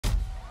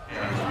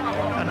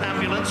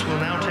ambulance will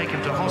now take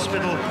him to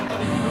hospital.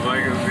 Am I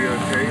going to be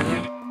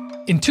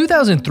okay? In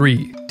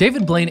 2003,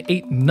 David Blaine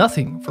ate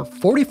nothing for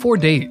 44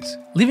 days,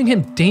 leaving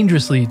him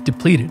dangerously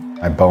depleted.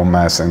 My bone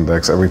mass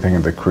index, everything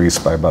had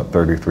decreased by about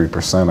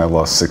 33%. I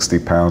lost 60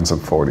 pounds in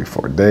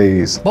 44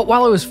 days. But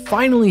while it was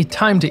finally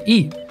time to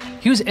eat,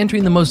 he was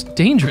entering the most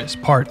dangerous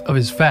part of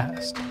his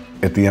fast.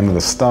 At the end of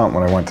the stunt,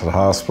 when I went to the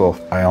hospital,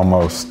 I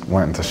almost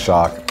went into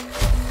shock.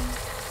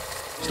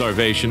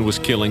 Starvation was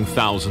killing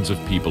thousands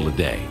of people a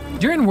day.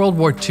 During World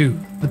War II,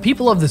 the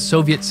people of the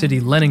Soviet city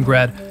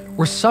Leningrad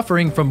were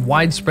suffering from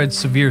widespread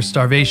severe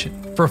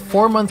starvation. For a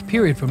 4-month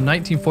period from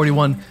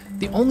 1941,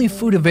 the only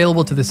food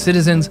available to the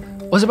citizens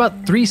was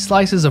about 3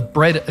 slices of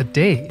bread a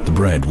day. The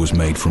bread was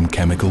made from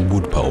chemical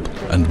wood pulp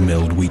and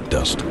milled wheat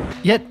dust.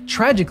 Yet,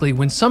 tragically,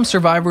 when some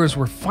survivors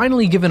were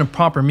finally given a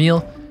proper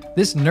meal,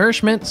 this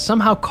nourishment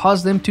somehow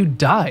caused them to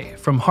die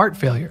from heart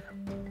failure.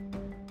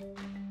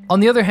 On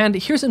the other hand,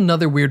 here's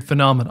another weird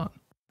phenomenon.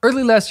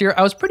 Early last year,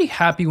 I was pretty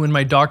happy when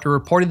my doctor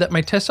reported that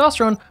my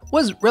testosterone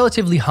was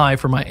relatively high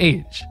for my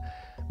age.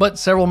 But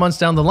several months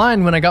down the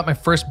line, when I got my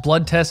first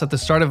blood test at the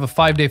start of a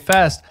 5-day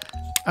fast,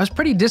 I was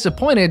pretty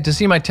disappointed to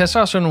see my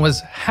testosterone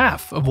was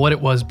half of what it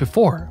was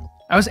before.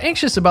 I was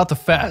anxious about the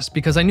fast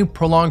because I knew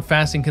prolonged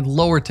fasting could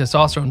lower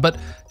testosterone, but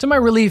to my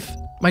relief,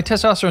 my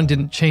testosterone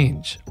didn't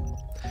change.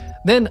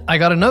 Then I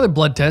got another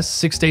blood test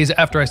 6 days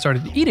after I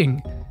started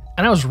eating,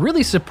 and I was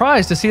really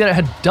surprised to see that it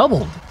had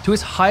doubled to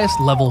its highest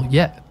level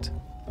yet.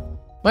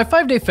 My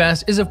 5-day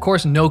fast is of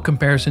course no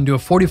comparison to a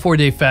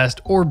 44-day fast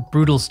or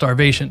brutal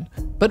starvation.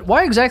 But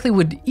why exactly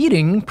would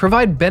eating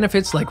provide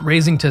benefits like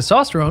raising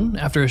testosterone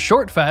after a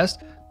short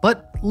fast,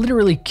 but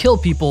literally kill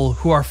people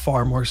who are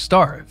far more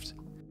starved?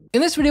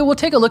 In this video, we'll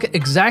take a look at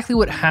exactly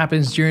what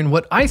happens during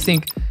what I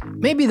think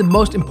may be the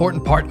most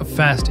important part of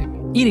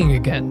fasting, eating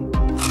again.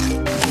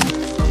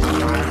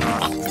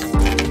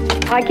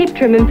 I keep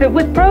trim and fit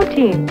with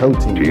protein.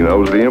 He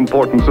knows the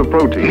importance of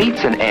protein.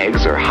 Meats and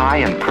eggs are high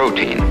in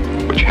protein,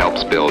 which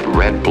helps build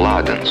red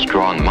blood and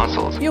strong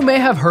muscles. You may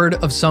have heard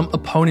of some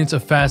opponents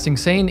of fasting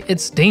saying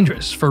it's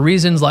dangerous for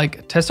reasons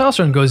like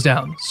testosterone goes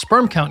down,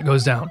 sperm count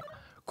goes down,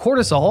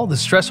 cortisol, the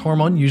stress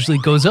hormone, usually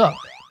goes up.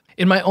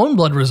 In my own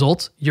blood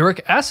results,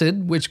 uric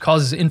acid, which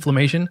causes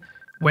inflammation,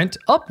 went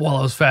up while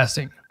I was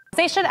fasting.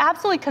 They should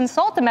absolutely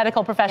consult a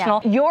medical professional.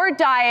 Yeah. Your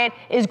diet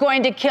is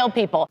going to kill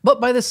people. But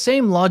by the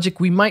same logic,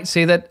 we might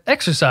say that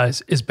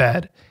exercise is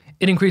bad.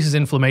 It increases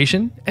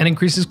inflammation and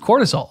increases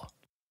cortisol.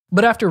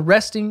 But after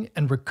resting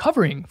and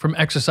recovering from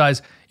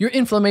exercise, your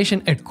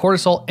inflammation and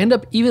cortisol end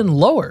up even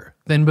lower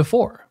than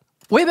before.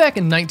 Way back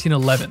in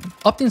 1911,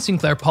 Upton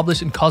Sinclair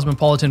published in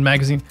Cosmopolitan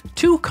magazine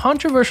 2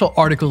 controversial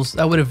articles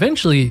that would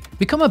eventually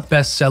become a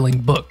best-selling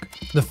book,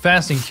 The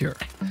Fasting Cure.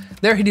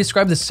 There he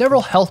described the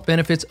several health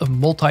benefits of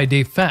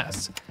multi-day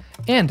fasts,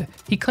 and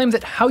he claimed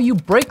that how you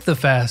break the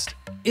fast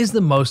is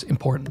the most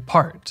important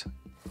part.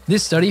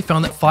 This study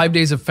found that 5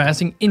 days of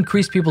fasting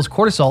increased people's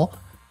cortisol,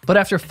 but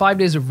after 5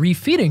 days of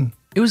refeeding,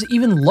 it was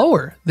even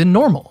lower than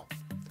normal.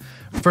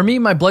 For me,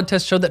 my blood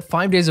test showed that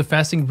 5 days of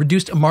fasting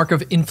reduced a mark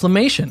of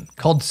inflammation,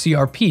 called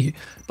CRP,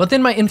 but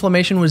then my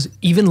inflammation was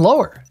even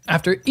lower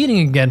after eating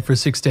again for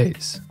 6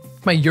 days.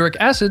 My uric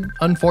acid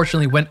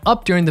unfortunately went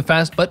up during the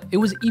fast, but it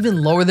was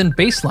even lower than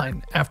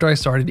baseline after I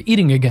started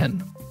eating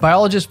again.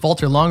 Biologist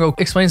Walter Longo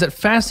explains that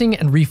fasting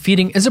and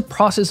refeeding is a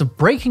process of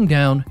breaking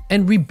down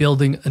and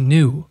rebuilding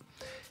anew.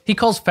 He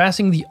calls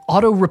fasting the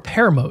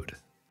auto-repair mode.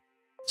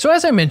 So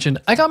as I mentioned,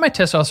 I got my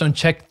testosterone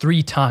checked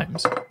 3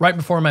 times, right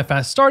before my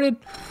fast started,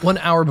 1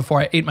 hour before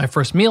I ate my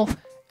first meal,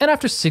 and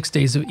after 6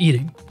 days of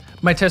eating.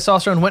 My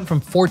testosterone went from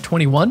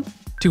 421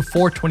 to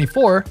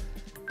 424,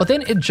 but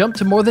then it jumped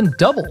to more than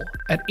double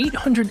at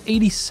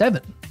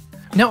 887.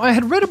 Now, I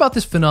had read about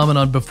this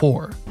phenomenon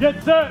before.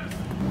 Get set!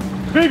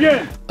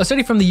 Begin! A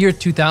study from the year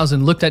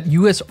 2000 looked at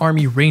US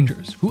Army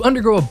Rangers who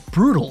undergo a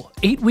brutal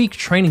 8-week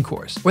training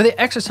course where they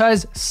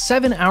exercise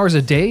 7 hours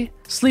a day,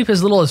 sleep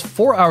as little as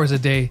 4 hours a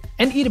day,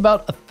 and eat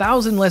about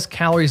 1,000 less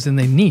calories than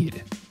they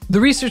need.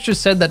 The researchers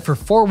said that for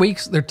 4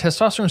 weeks, their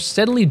testosterone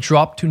steadily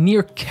dropped to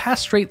near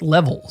castrate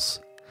levels.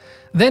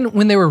 Then,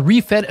 when they were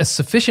refed a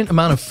sufficient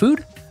amount of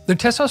food, their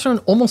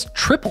testosterone almost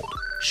tripled,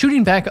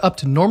 shooting back up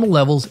to normal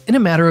levels in a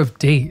matter of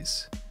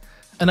days.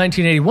 A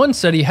 1981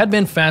 study had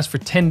been fast for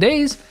 10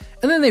 days,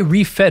 and then they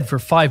refed for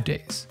 5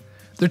 days.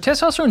 Their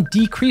testosterone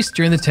decreased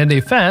during the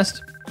 10-day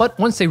fast, but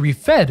once they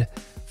refed,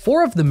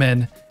 4 of the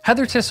men had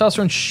their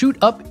testosterone shoot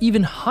up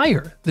even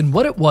higher than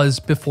what it was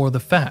before the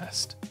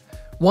fast.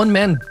 One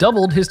man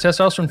doubled his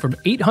testosterone from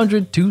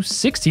 800 to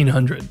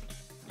 1600.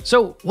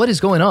 So what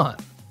is going on?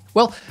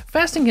 Well,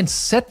 fasting can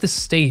set the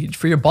stage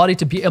for your body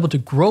to be able to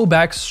grow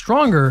back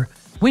stronger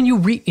when you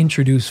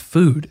reintroduce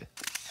food.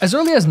 As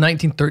early as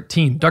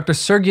 1913, Dr.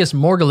 Sergius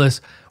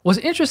Morgellus was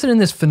interested in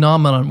this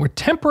phenomenon where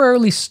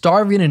temporarily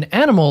starving an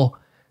animal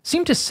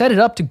seemed to set it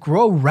up to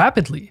grow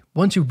rapidly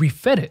once you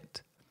refed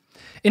it.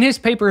 In his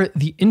paper,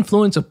 The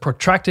Influence of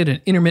Protracted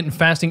and Intermittent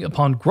Fasting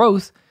Upon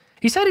Growth,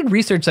 he cited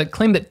research that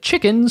claimed that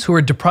chickens who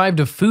were deprived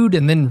of food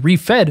and then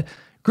refed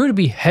grew to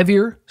be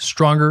heavier,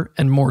 stronger,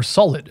 and more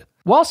solid.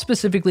 while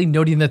specifically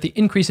noting that the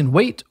increase in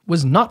weight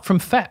was not from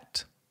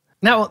fat.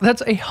 Now,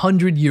 that's a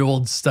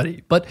 100-year-old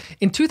study, but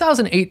in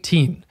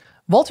 2018,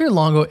 Walter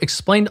Longo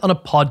explained on a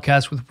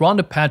podcast with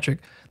Rhonda Patrick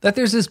that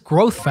there's this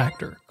growth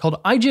factor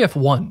called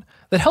IGF-1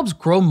 that helps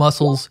grow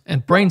muscles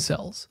and brain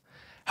cells.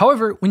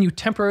 However, when you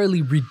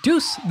temporarily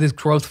reduce this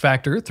growth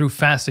factor through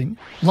fasting,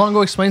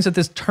 Longo explains that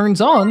this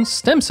turns on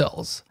stem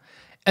cells.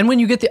 And when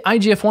you get the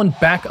IGF-1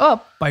 back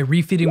up by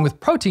refeeding with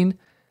protein,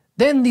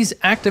 then these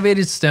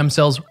activated stem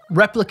cells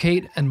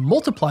replicate and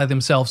multiply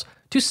themselves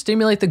to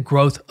stimulate the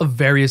growth of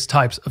various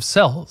types of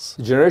cells.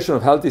 The generation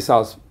of healthy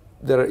cells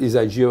that is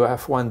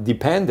IGF-1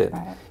 dependent.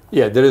 Right.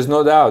 Yeah, there is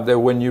no doubt that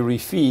when you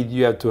refeed,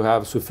 you have to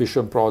have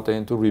sufficient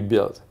protein to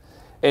rebuild.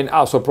 And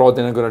also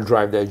protein are going to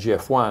drive the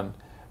IGF-1.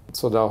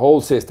 So the whole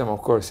system,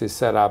 of course, is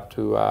set up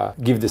to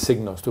give the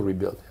signals to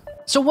rebuild.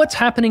 So what's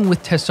happening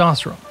with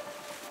testosterone?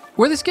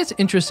 Where this gets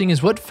interesting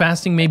is what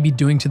fasting may be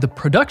doing to the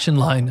production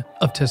line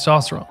of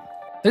testosterone.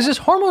 There's this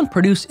hormone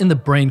produced in the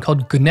brain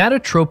called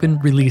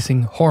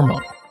gonadotropin-releasing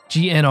hormone,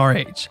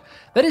 GnRH,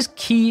 that is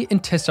key in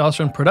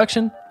testosterone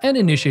production and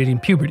initiating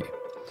puberty.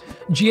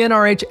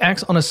 GnRH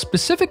acts on a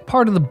specific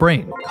part of the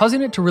brain,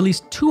 causing it to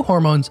release two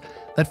hormones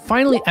that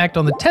finally act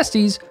on the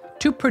testes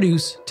to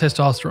produce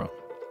testosterone.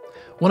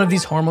 One of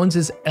these hormones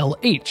is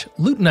LH,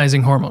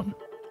 luteinizing hormone.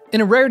 In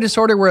a rare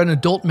disorder where an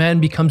adult man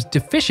becomes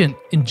deficient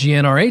in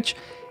GnRH,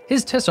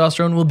 his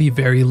testosterone will be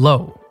very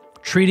low.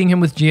 Treating him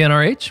with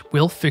GnRH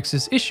will fix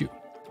this issue.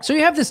 So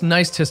you have this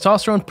nice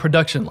testosterone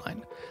production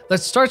line that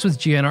starts with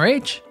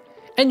GnRH,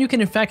 and you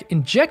can in fact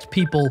inject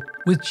people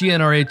with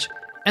GnRH,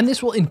 and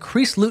this will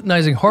increase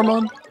luteinizing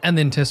hormone and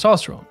then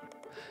testosterone.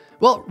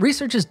 Well,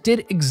 researchers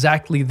did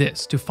exactly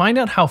this to find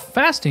out how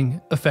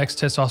fasting affects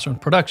testosterone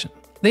production.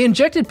 They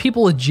injected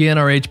people with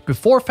GnRH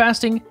before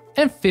fasting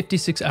and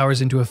 56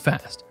 hours into a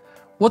fast.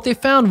 What they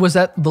found was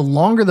that the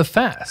longer the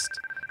fast,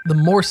 the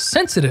more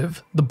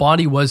sensitive the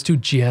body was to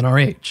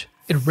GnRH.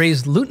 It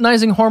raised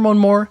luteinizing hormone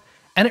more,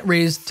 and it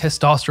raised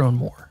testosterone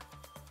more.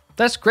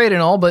 That's great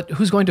and all, but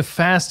who's going to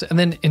fast and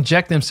then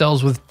inject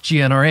themselves with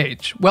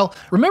GnRH? Well,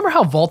 remember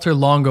how Walter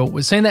Longo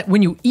was saying that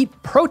when you eat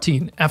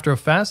protein after a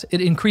fast, it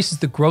increases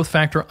the growth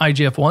factor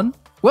IGF-1?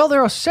 Well,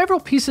 there are several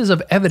pieces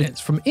of evidence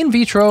from in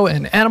vitro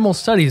and animal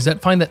studies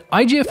that find that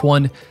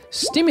IGF-1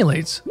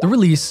 stimulates the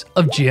release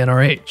of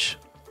GnRH.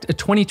 A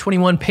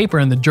 2021 paper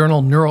in the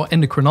journal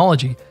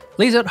Neuroendocrinology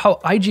lays out how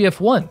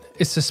IGF-1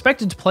 is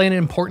suspected to play an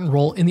important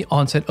role in the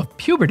onset of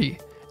puberty,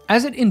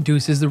 as it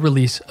induces the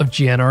release of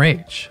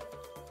GnRH.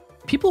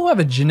 People who have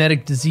a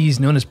genetic disease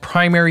known as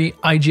primary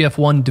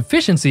IGF-1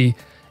 deficiency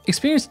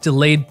experience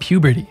delayed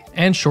puberty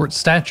and short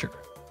stature.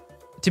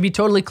 To be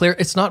totally clear,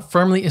 it's not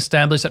firmly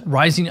established that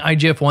rising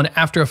IGF-1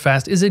 after a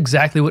fast is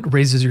exactly what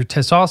raises your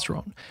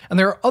testosterone. And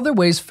there are other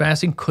ways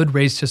fasting could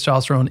raise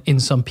testosterone in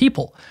some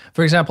people.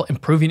 For example,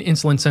 improving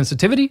insulin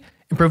sensitivity,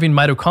 improving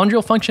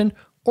mitochondrial function,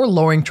 or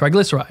lowering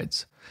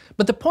triglycerides.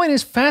 But the point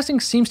is,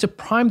 fasting seems to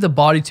prime the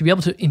body to be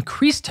able to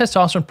increase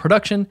testosterone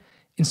production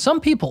in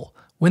some people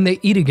when they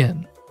eat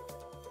again.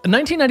 A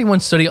 1991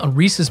 study on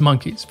rhesus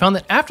monkeys found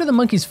that after the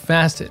monkeys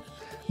fasted,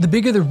 the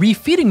bigger the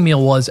refeeding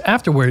meal was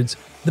afterwards,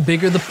 the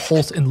bigger the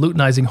pulse in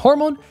luteinizing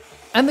hormone,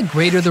 and the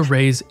greater the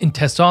raise in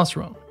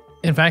testosterone.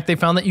 In fact, they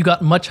found that you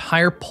got much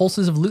higher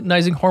pulses of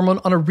luteinizing hormone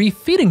on a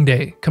refeeding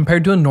day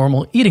compared to a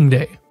normal eating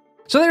day.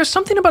 So there's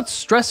something about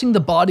stressing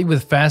the body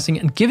with fasting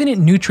and giving it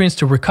nutrients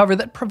to recover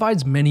that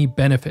provides many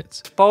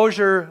benefits.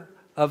 Exposure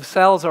of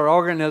cells or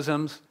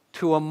organisms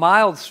to a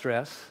mild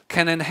stress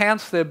can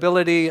enhance the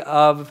ability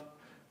of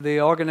the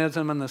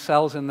organism and the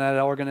cells in that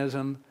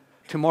organism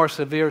to more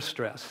severe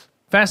stress.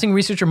 Fasting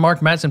researcher Mark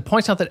Madsen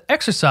points out that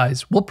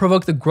exercise will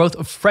provoke the growth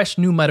of fresh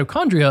new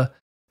mitochondria,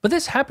 but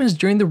this happens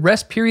during the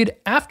rest period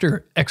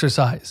after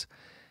exercise.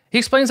 He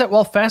explains that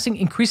while fasting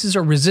increases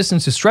our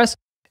resistance to stress,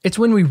 it's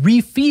when we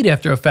refeed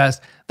after a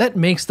fast that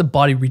makes the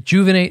body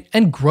rejuvenate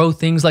and grow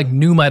things like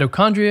new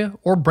mitochondria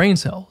or brain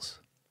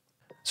cells.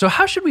 So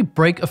how should we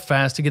break a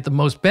fast to get the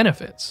most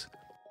benefits?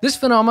 This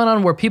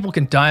phenomenon where people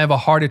can die of a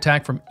heart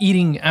attack from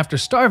eating after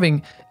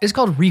starving is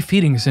called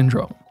refeeding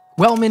syndrome.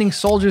 Well-meaning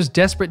soldiers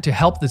desperate to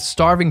help the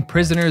starving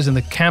prisoners in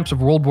the camps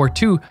of World War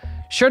II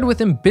shared with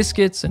them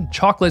biscuits and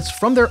chocolates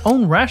from their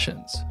own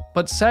rations,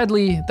 but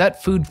sadly,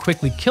 that food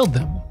quickly killed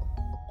them.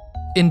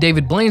 In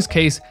David Blaine's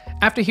case,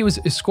 after he was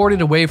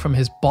escorted away from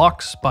his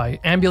box by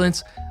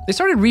ambulance, they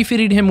started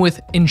refeeding him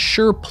with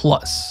Ensure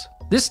Plus.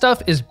 This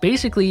stuff is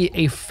basically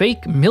a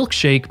fake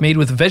milkshake made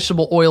with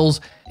vegetable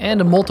oils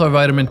and a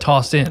multivitamin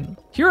tossed in.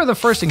 Here are the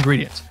first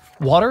ingredients: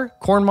 water,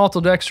 corn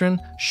maltodextrin,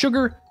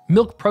 sugar,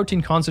 milk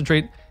protein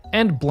concentrate,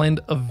 and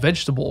blend of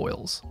vegetable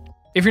oils.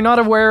 If you're not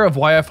aware of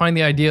why I find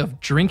the idea of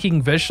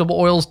drinking vegetable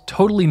oils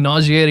totally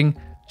nauseating,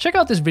 check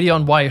out this video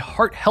on why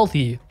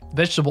heart-healthy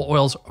vegetable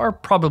oils are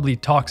probably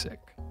toxic.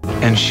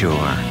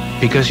 Ensure,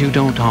 because you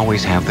don't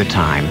always have the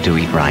time to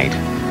eat right.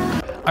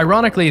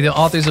 Ironically, the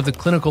authors of the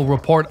clinical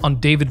report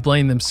on David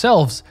Blaine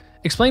themselves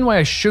explain why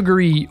a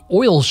sugary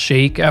oil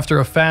shake after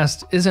a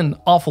fast is an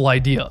awful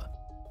idea.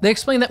 They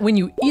explain that when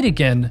you eat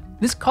again,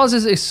 this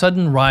causes a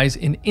sudden rise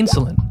in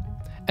insulin.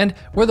 And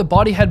where the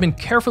body had been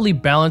carefully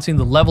balancing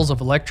the levels of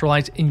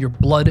electrolytes in your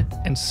blood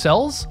and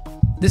cells,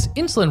 this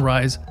insulin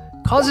rise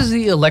causes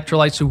the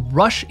electrolytes to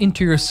rush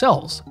into your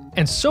cells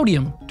and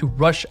sodium to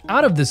rush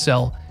out of the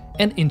cell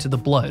and into the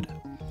blood.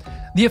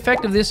 The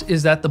effect of this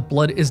is that the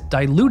blood is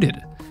diluted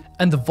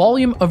and the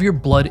volume of your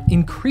blood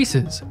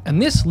increases,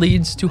 and this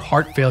leads to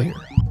heart failure.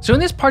 So in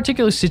this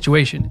particular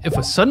situation, if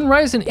a sudden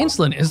rise in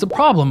insulin is the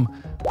problem,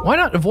 why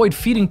not avoid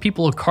feeding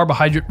people a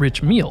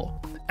carbohydrate-rich meal?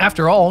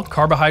 After all,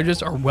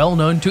 carbohydrates are well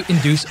known to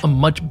induce a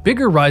much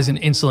bigger rise in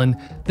insulin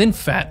than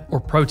fat or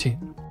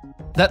protein.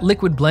 That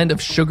liquid blend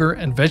of sugar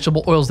and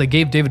vegetable oils they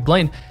gave David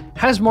Blaine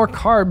has more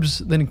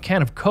carbs than a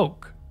can of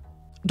Coke.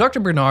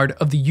 Dr. Bernard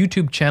of the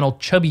YouTube channel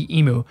Chubby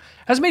Emu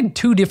has made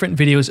 2 different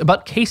videos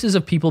about cases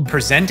of people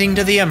presenting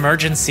to the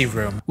emergency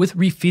room with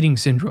refeeding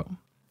syndrome.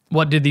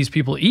 What did these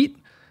people eat?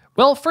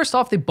 Well, first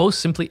off, they both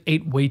simply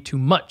ate way too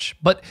much,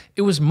 but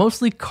it was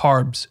mostly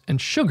carbs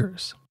and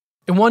sugars.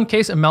 In one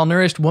case, a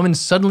malnourished woman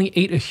suddenly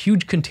ate a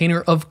huge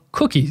container of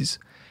cookies.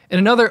 In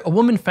another, a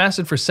woman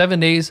fasted for 7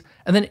 days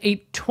and then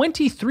ate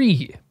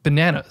 23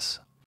 bananas.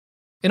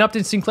 In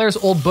Upton Sinclair's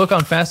old book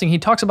on fasting, he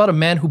talks about a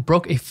man who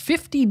broke a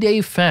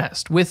 50-day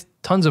fast with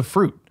tons of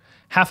fruit,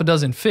 half a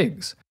dozen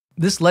figs.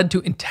 This led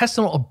to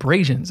intestinal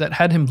abrasions that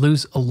had him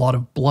lose a lot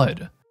of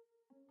blood.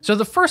 So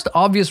the first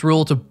obvious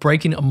rule to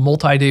breaking a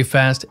multi-day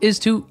fast is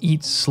to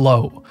eat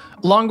slow.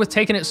 Along with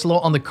taking it slow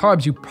on the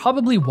carbs, you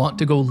probably want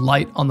to go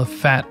light on the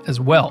fat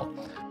as well.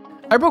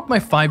 I broke my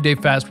 5-day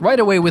fast right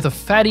away with a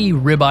fatty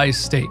ribeye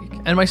steak,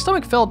 and my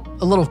stomach felt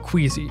a little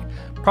queasy,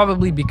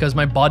 probably because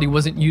my body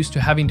wasn't used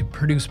to having to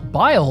produce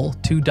bile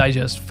to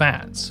digest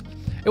fats.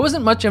 It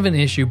wasn't much of an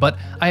issue, but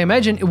I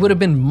imagine it would have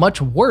been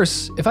much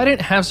worse if I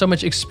didn't have so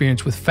much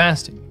experience with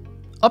fasting.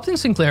 Upton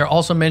Sinclair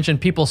also mentioned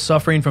people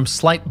suffering from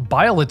slight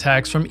bile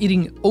attacks from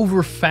eating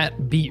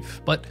over-fat beef,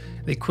 but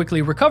they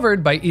quickly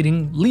recovered by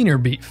eating leaner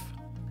beef.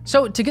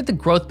 So to get the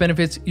growth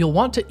benefits, you'll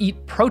want to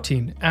eat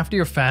protein after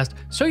your fast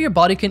so your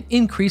body can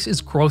increase its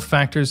growth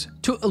factors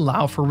to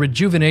allow for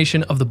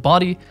rejuvenation of the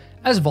body,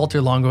 as Walter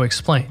Longo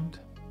explained.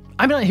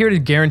 I'm not here to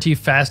guarantee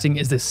fasting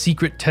is the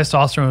secret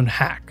testosterone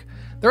hack.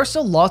 There are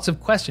still lots of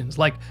questions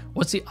like,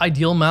 what's the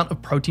ideal amount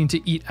of protein to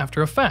eat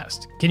after a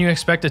fast? Can you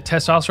expect a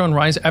testosterone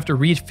rise after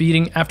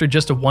refeeding after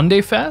just a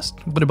 1-day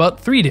fast? What about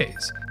 3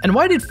 days? And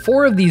why did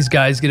 4 of these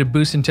guys get a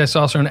boost in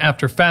testosterone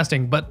after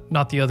fasting, but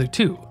not the other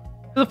 2?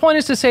 The point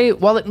is to say,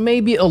 while it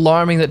may be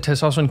alarming that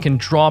testosterone can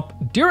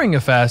drop during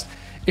a fast,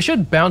 it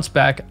should bounce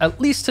back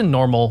at least to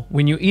normal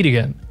when you eat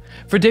again.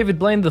 For David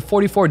Blaine, the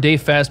 44-day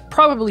fast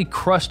probably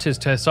crushed his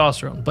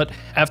testosterone, but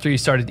after he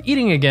started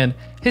eating again,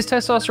 his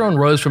testosterone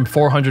rose from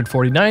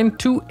 449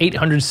 to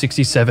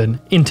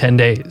 867 in 10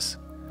 days.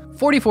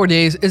 44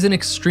 days is an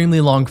extremely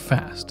long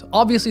fast.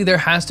 Obviously, there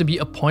has to be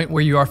a point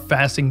where you are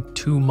fasting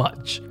too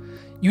much.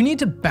 You need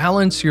to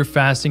balance your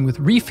fasting with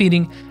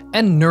refeeding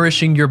and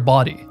nourishing your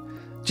body.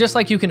 Just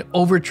like you can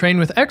overtrain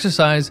with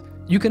exercise,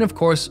 you can of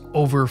course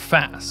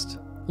overfast.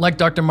 Like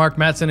Dr. Mark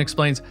Mattson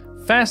explains,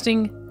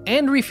 fasting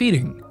and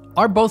refeeding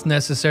are both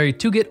necessary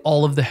to get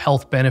all of the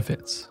health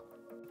benefits.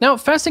 Now,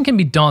 fasting can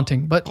be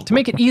daunting, but to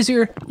make it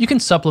easier, you can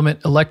supplement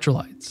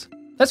electrolytes.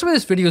 That's where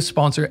this video's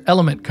sponsor,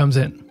 Element, comes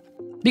in.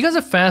 Because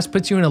a fast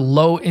puts you in a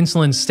low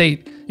insulin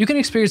state, you can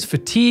experience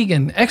fatigue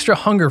and extra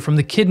hunger from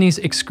the kidneys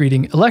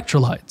excreting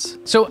electrolytes.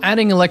 So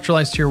adding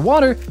electrolytes to your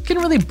water can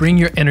really bring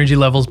your energy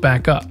levels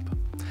back up.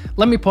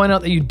 Let me point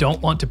out that you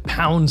don't want to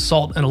pound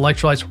salt and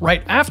electrolytes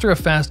right after a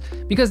fast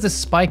because the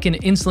spike in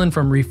insulin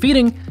from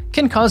refeeding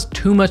can cause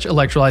too much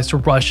electrolytes to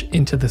rush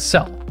into the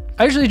cell.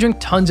 I usually drink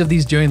tons of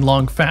these during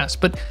long fasts,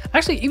 but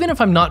actually even if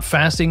I'm not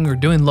fasting or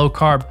doing low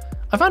carb,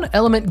 I found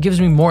Element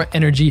gives me more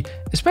energy,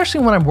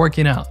 especially when I'm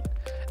working out.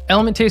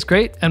 Element tastes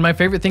great, and my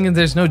favorite thing is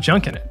there's no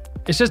junk in it.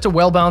 It's just a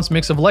well-balanced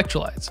mix of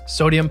electrolytes,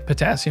 sodium,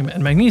 potassium,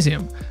 and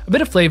magnesium, a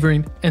bit of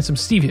flavoring, and some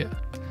stevia.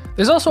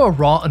 There's also a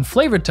raw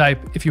unflavored type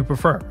if you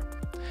prefer.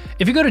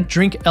 If you go to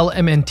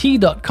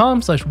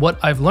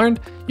drinklmnt.com/whatI'veLearned,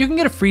 you can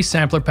get a free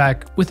sampler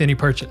pack with any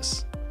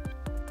purchase.